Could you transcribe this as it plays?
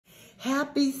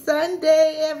Happy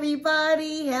Sunday,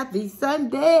 everybody. Happy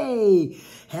Sunday.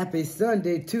 Happy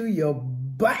Sunday to your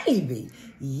baby.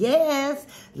 Yes,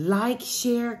 like,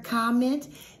 share, comment,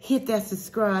 hit that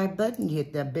subscribe button,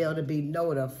 hit that bell to be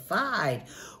notified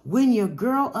when your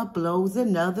girl uploads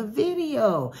another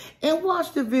video. And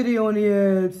watch the video on the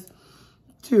ads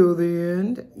till the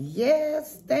end.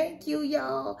 Yes, thank you,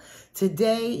 y'all.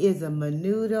 Today is a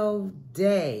Menudo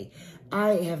day.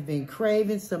 I have been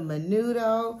craving some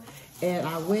Menudo, and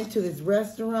I went to this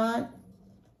restaurant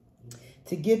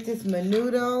to get this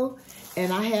Menudo,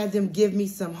 and I had them give me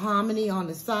some hominy on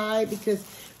the side because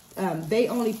they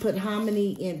only put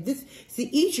hominy in this. See,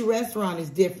 each restaurant is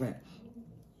different.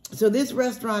 So this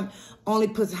restaurant only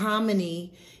puts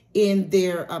hominy in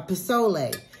their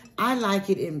pozole. I like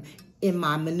it in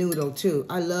my Menudo too.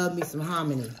 I love me some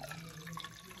hominy.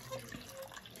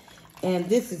 And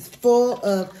this is full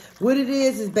of, what it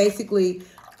is basically,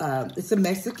 it's a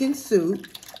Mexican soup.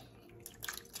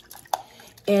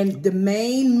 And the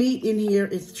main meat in here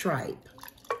is tripe.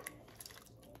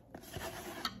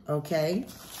 Okay.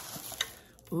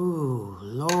 Ooh,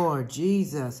 Lord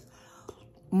Jesus.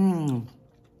 Oh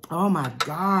my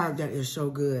God, that is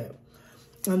so good.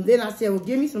 And then I said, well,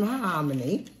 give me some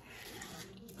hominy.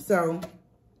 So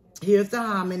here's the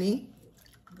hominy.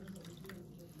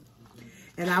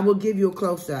 And I will give you a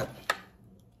close-up.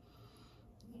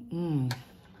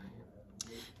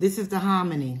 This is the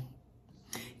hominy.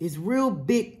 It's real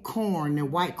big corn, the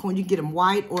white corn. You get them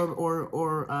white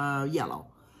or yellow.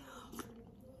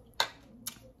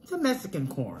 It's a Mexican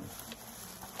corn.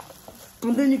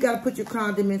 And then you got to put your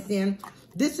condiments in.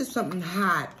 This is something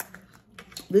hot.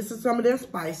 This is some of their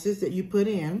spices that you put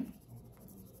in.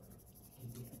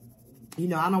 You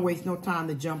know, I don't waste no time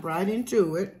to jump right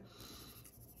into it.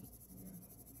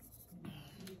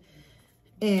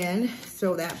 And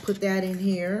so put that in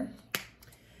here.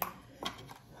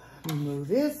 Remove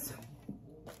this.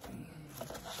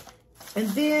 And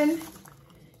then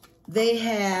they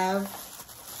have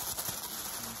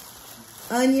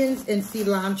onions and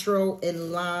cilantro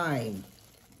and lime.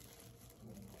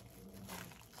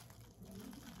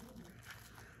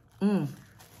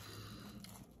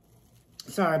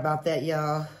 Sorry about that,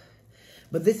 y'all.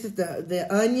 But this is the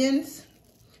onions,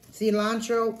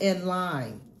 cilantro, and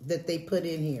lime that they put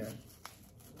in here.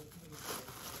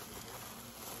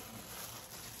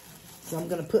 So I'm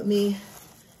going to put me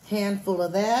a handful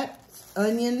of that,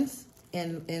 onions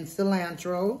and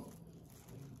cilantro.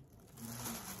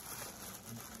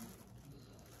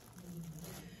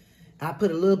 I'll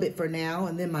put a little bit for now,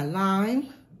 and then my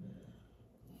lime.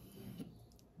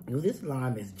 Oh, this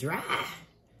lime is dry.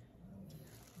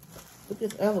 Put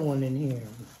this other one in here.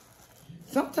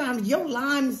 Sometimes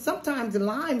the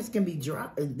limes can be dry.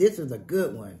 This is a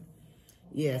good one.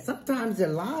 Yeah, sometimes the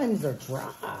limes are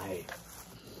dry.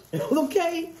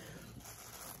 Okay?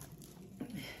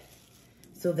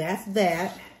 So that's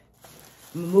that.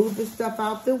 Move the stuff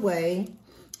out the way.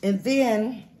 And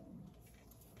then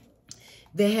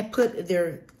they have put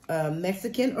their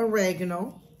Mexican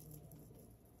oregano.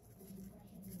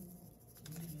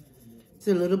 It's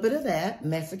a little bit of that,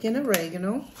 Mexican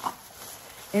oregano.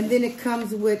 And then it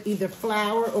comes with either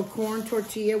flour or corn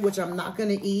tortilla, which I'm not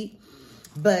going to eat.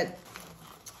 But,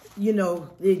 you know,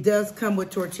 it does come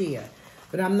with tortilla.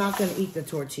 But I'm not going to eat the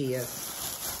tortillas.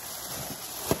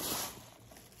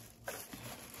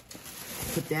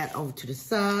 Put that over to the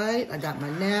side. I got my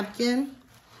napkin.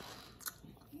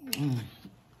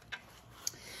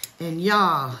 And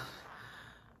y'all,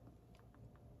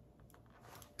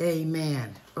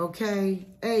 amen. Okay?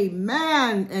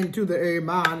 Amen. And to the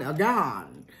amen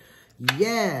again.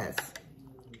 Yes.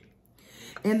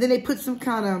 And then they put some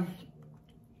kind of,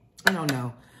 I don't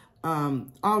know,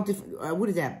 all different, what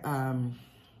is that?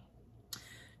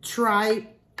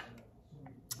 Tripe.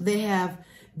 They have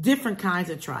different kinds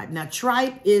of tripe. Now,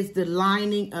 tripe is the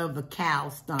lining of a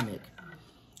cow's stomach.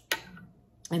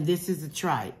 And this is a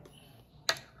tripe.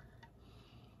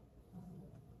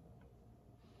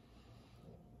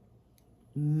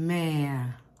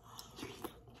 Man.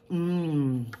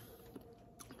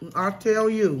 I tell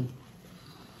you.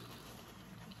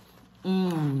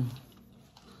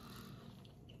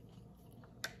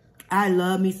 I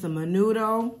love me some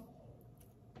Menudo.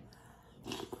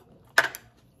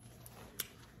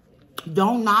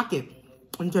 Don't knock it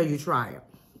until you try it.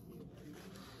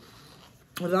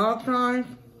 At all times,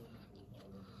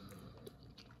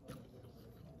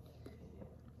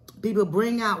 people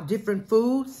bring out different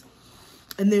foods.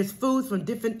 And there's foods from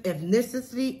different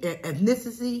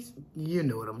ethnicities. You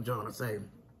know what I'm trying to say.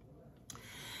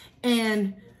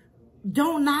 And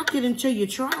don't knock it until you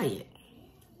try it.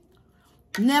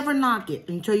 Never knock it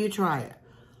until you try it.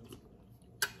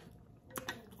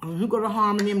 You go to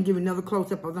Harmony. I'm going to give you another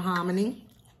close-up of the Harmony.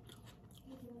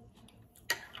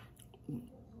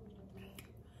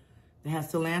 It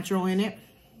has cilantro in it.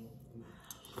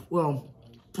 Well,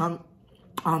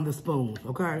 on the spoon,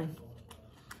 okay?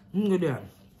 Look at that.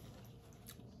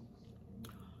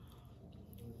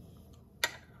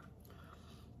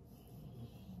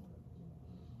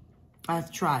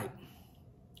 Let's try it.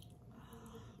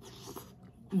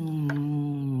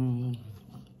 And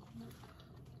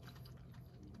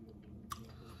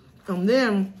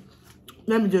then,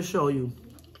 let me just show you.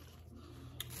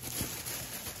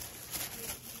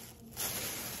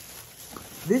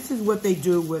 This is what they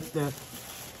do with the,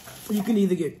 you can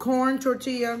either get corn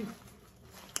tortilla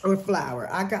or flour.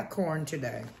 I got corn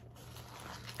today.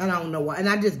 I don't know why. And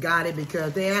I just got it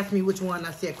because they asked me which one.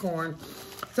 I said corn.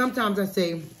 Sometimes I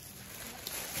say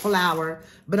flour,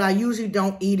 but I usually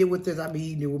don't eat it with this. I be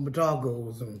eating it with my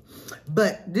doggos.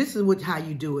 But this is how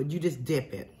you do it. You just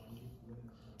dip it.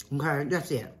 Okay,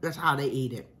 that's it. That's how they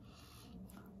eat it.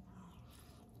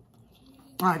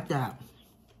 Like that.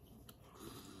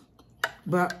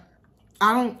 But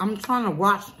I'm trying to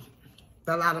watch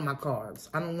a lot of my carbs.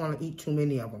 I don't want to eat too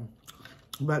many of them.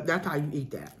 But that's how you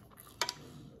eat that.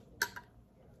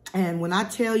 And when I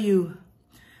tell you,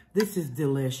 this is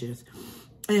delicious.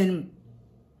 And,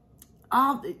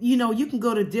 you know, you can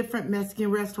go to different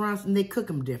Mexican restaurants and they cook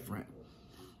them different.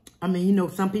 I mean, you know,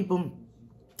 some people,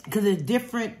 because there's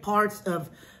different parts of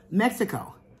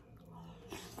Mexico.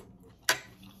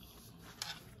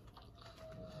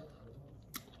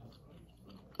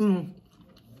 And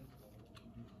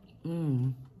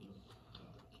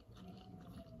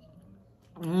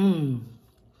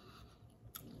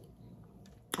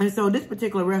so this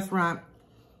particular restaurant,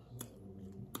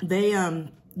 they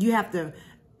you have to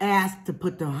ask to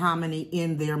put the hominy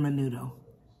in their menudo.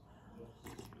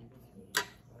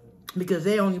 Because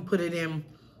they only put it in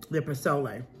their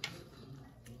pozole.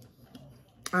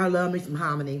 I love me some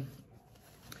hominy.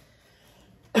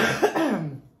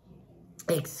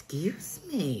 Excuse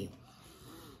me.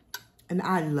 And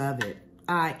I love it.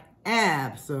 I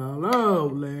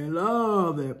absolutely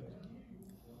love it.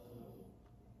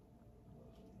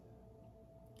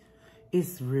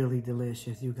 It's really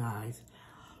delicious, you guys.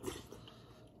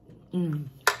 You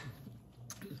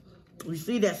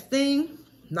see that steam?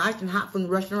 Nice and hot from the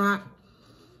restaurant.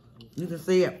 You can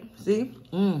see it. See?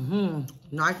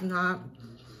 Nice and hot.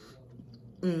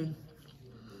 And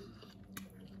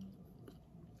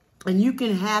you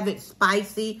can have it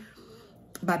spicy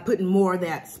by putting more of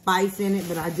that spice in it,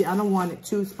 but I don't want it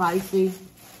too spicy.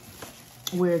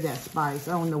 Where's that spice?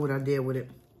 I don't know what I did with it.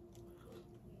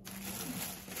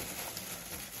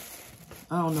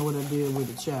 I don't know what I did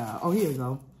with the child. Oh, here you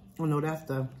go. Oh, no, that's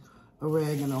the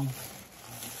oregano.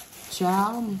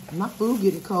 Child, my food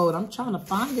getting cold. I'm trying to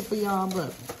find it for y'all,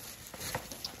 but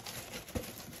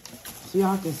so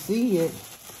y'all can see it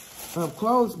up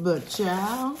close, but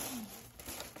child.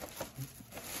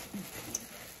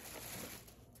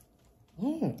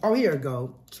 Oh, here we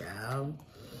go, child.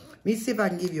 Let me see if I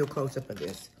can give you a close-up of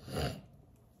this.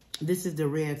 This is the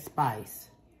red spice.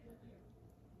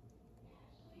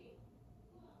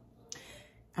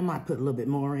 I might put a little bit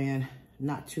more in,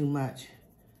 not too much.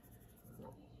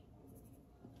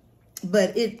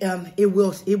 But it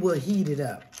will heat it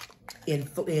up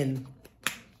in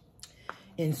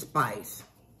spice.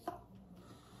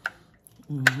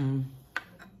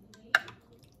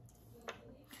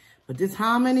 But this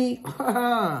hominy,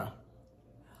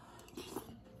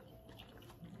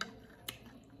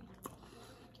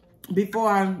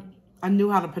 before I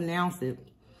knew how to pronounce it,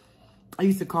 I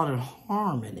used to call it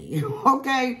harmony.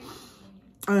 Okay,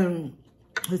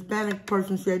 Hispanic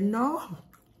person said no.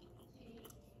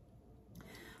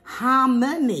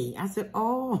 Hominy. I said,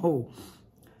 oh.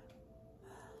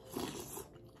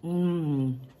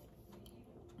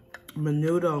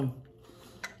 Menudo.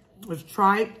 It's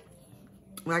tripe.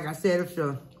 Like I said, it's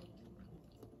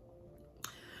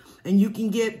and you can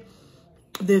get,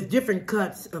 there's different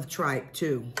cuts of tripe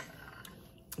too.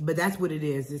 But that's what it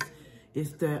is.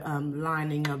 It's the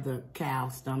lining of the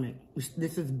cow's stomach.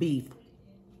 This is beef.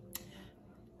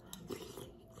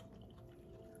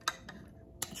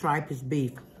 Tripe is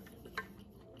beef.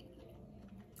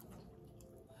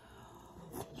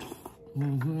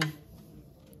 And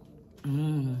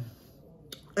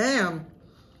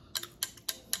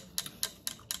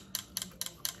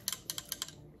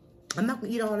I'm not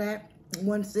gonna eat all that in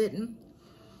one sitting.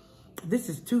 This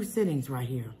is 2 sittings right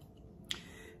here.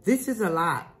 This is a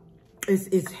lot.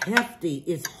 It's hefty.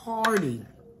 It's hearty.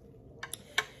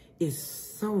 It's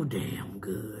so damn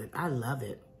good. I love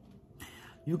it.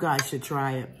 You guys should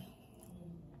try it.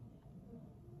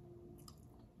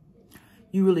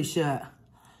 You really should.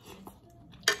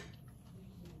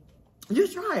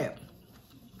 Just try it.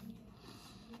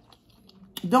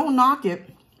 Don't knock it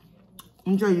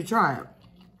until you try it.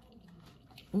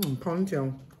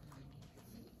 Ponytail.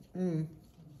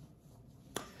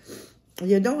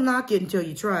 Yeah, don't knock it until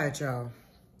you try it, y'all.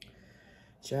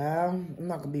 Child, I'm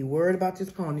not gonna be worried about this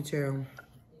ponytail.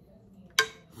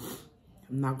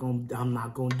 I'm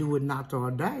not gonna do it not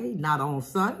all day, not on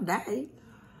Sunday.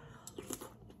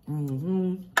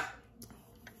 And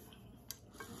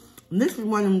this is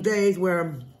one of them days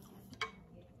where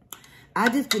I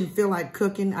just didn't feel like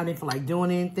cooking. I didn't feel like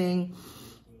doing anything.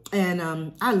 And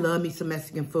I love me some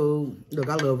Mexican food. Look,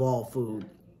 I love all food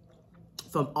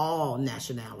from all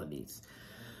nationalities.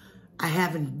 I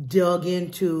haven't dug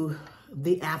into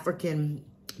the African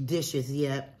dishes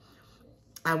yet.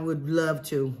 I would love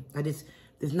to.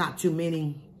 There's not too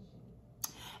many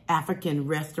African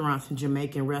restaurants and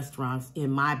Jamaican restaurants in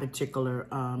my particular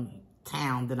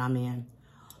town that I'm in.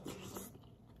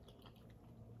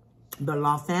 But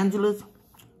Los Angeles,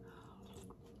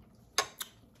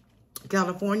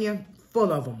 California,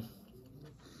 full of them.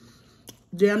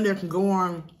 Damn near can go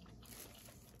on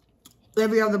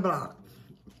every other block.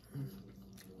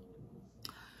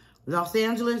 Los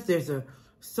Angeles, there's a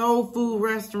soul food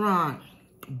restaurant,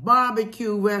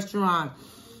 barbecue restaurant.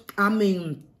 I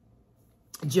mean,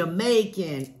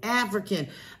 Jamaican, African.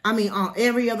 I mean, on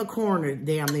every other corner,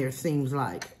 damn near seems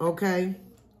like, okay?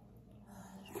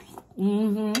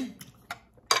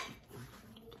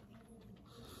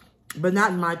 But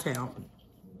not in my town.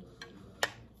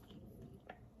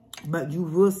 But you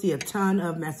will see a ton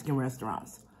of Mexican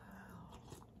restaurants.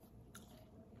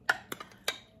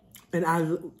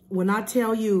 And when I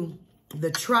tell you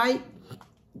the tripe,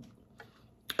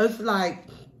 it's like,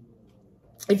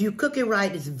 if you cook it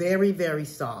right, it's very, very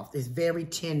soft. It's very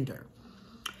tender.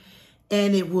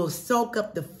 And it will soak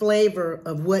up the flavor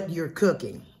of what you're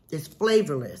cooking. It's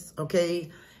flavorless,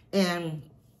 okay? And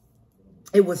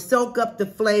it will soak up the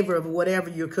flavor of whatever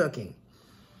you're cooking,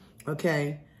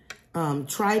 okay?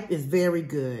 Tripe is very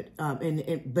good,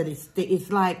 but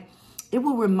it's like, it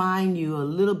will remind you a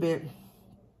little bit,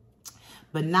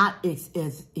 but not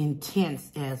as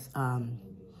intense as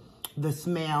the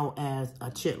smell as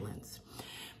chitlins.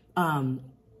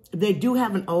 They do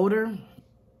have an odor,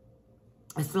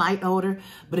 a slight odor,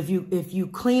 but if you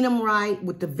clean them right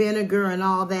with the vinegar and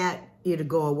all that, it'll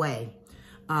go away.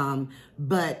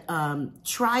 But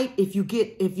tripe, if you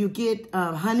get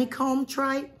honeycomb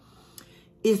tripe,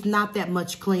 it's not that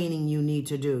much cleaning you need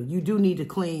to do. You do need to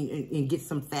clean and get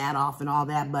some fat off and all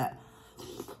that, but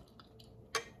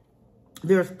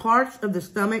there's parts of the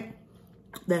stomach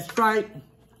that's tripe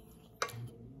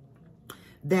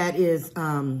that is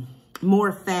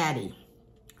more fatty.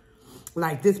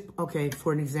 Like this, okay,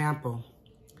 for an example,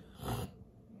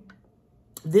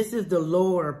 this is the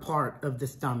lower part of the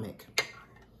stomach.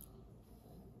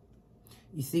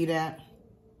 You see that?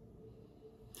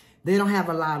 They don't have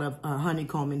a lot of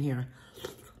honeycomb in here.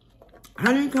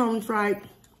 Honeycomb tripe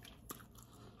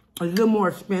is a little more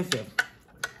expensive.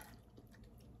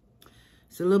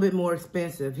 It's a little bit more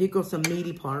expensive. Here goes some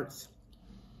meaty parts.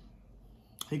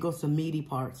 Here goes some meaty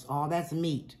parts. All that's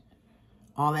meat.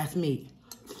 All that's meat.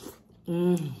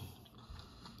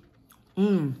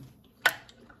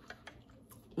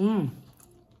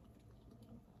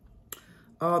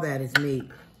 All that is meat.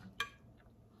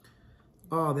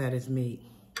 All that is meat.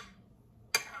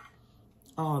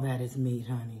 All that is meat,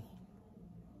 honey.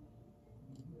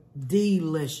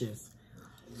 Delicious.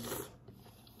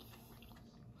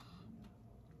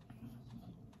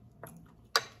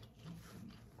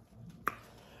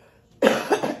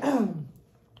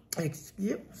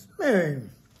 Excuse me.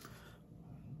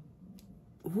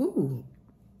 Ooh.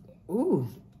 Ooh.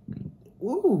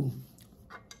 Ooh.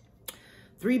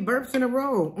 3 burps in a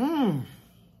row.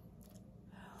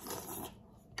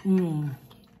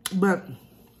 But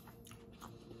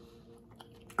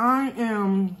I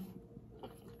am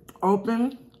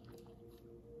open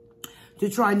to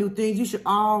try new things. You should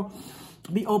all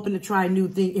be open to try new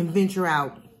things and venture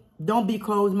out. Don't be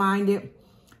closed-minded.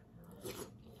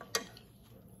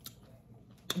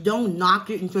 Don't knock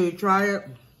it until you try it.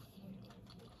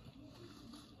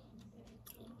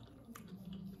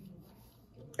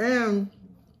 And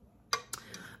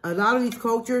a lot of these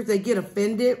cultures, they get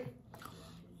offended.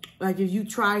 Like if you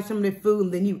try some of their food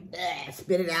and then you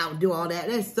spit it out and do all that.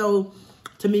 That's so,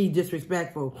 to me,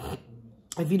 disrespectful.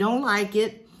 If you don't like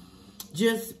it,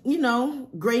 just, you know,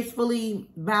 gracefully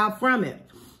bow from it.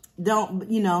 Don't,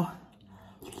 you know.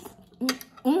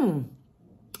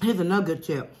 Here's another good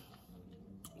tip.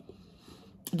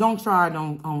 Don't try it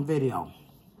on video.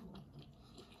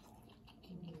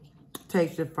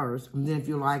 Taste it first. And then if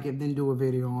you like it, then do a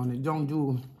video on it. Don't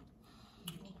do,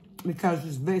 because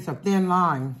it's a thin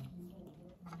line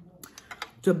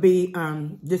to be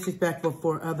disrespectful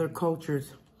for other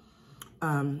cultures'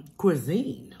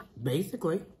 cuisine,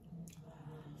 basically.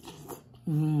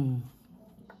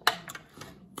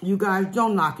 You guys,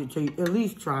 don't knock it till you at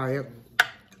least try it.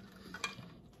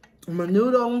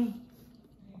 Menudo,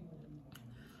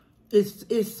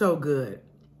 it's so good.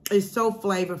 It's so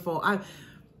flavorful.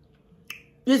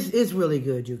 It's really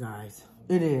good, you guys.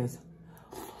 It is.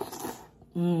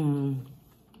 And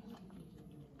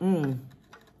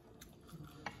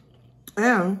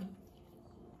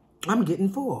I'm getting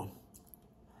full.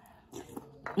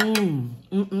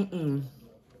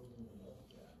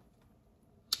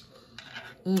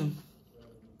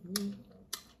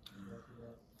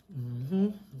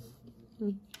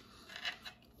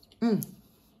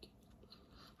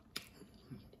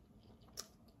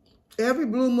 Every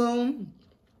blue moon,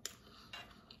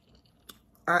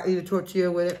 I eat a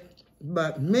tortilla with it,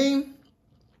 but me,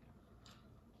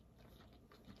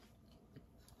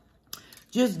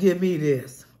 just give me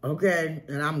this, okay?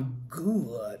 And I'm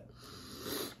good.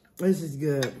 This is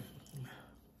good.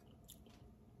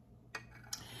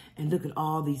 And look at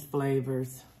all these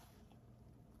flavors.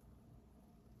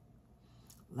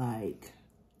 Like,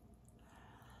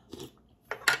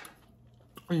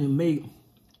 and the meat.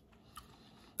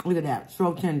 Look at that,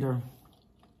 so tender.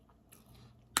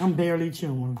 I'm barely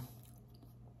chewing.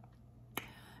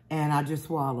 And I just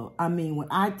swallow. I mean, when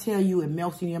I tell you it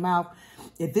melts in your mouth,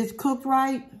 if it's cooked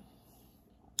right,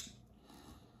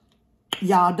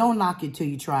 y'all, don't knock it till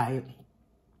you try it.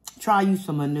 Try you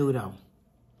some Menudo.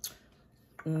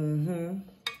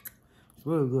 It's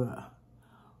really good.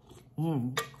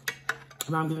 And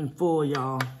I'm getting full,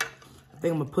 y'all. I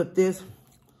think I'm gonna put this,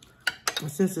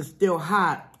 since it's still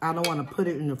hot, I don't want to put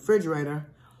it in the refrigerator.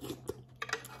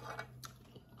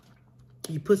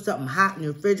 You put something hot in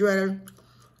the refrigerator,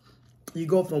 you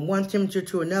go from one temperature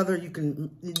to another,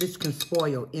 this can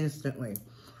spoil instantly.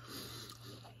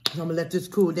 So I'm gonna let this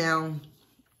cool down,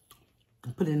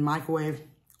 put it in the microwave,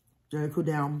 let it cool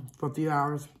down for a few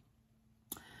hours,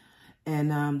 and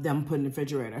then I'm putting it in the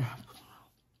refrigerator.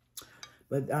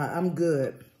 But I'm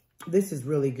good. This is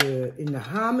really good. And the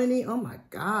hominy, oh my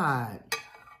God.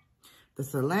 The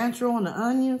cilantro and the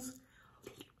onions.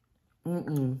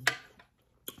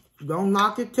 Don't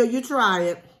knock it till you try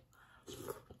it.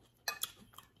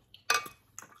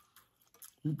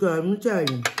 Okay, let me tell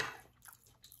you.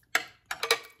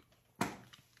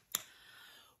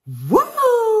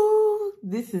 Woo!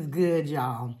 This is good,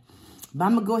 y'all. But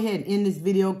I'm going to go ahead and end this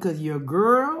video because your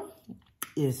girl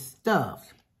is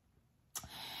stuffed.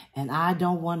 And I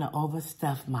don't want to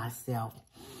overstuff myself.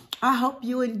 I hope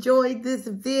you enjoyed this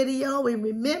video. And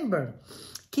remember,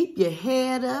 keep your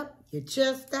head up, your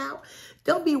chest out.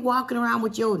 Don't be walking around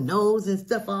with your nose and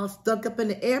stuff all stuck up in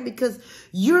the air because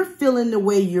you're feeling the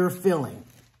way you're feeling.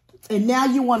 And now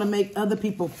you want to make other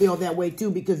people feel that way too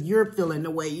because you're feeling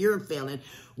the way you're feeling.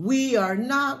 We are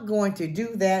not going to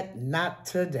do that. Not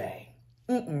today.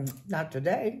 Not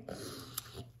today.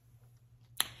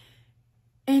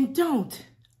 And don't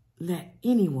let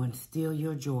anyone steal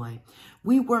your joy.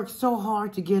 We work so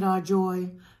hard to get our joy.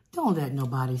 Don't let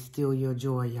nobody steal your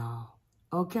joy, y'all.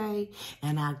 Okay?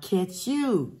 And I'll catch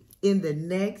you in the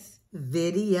next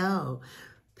video.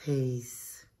 Peace.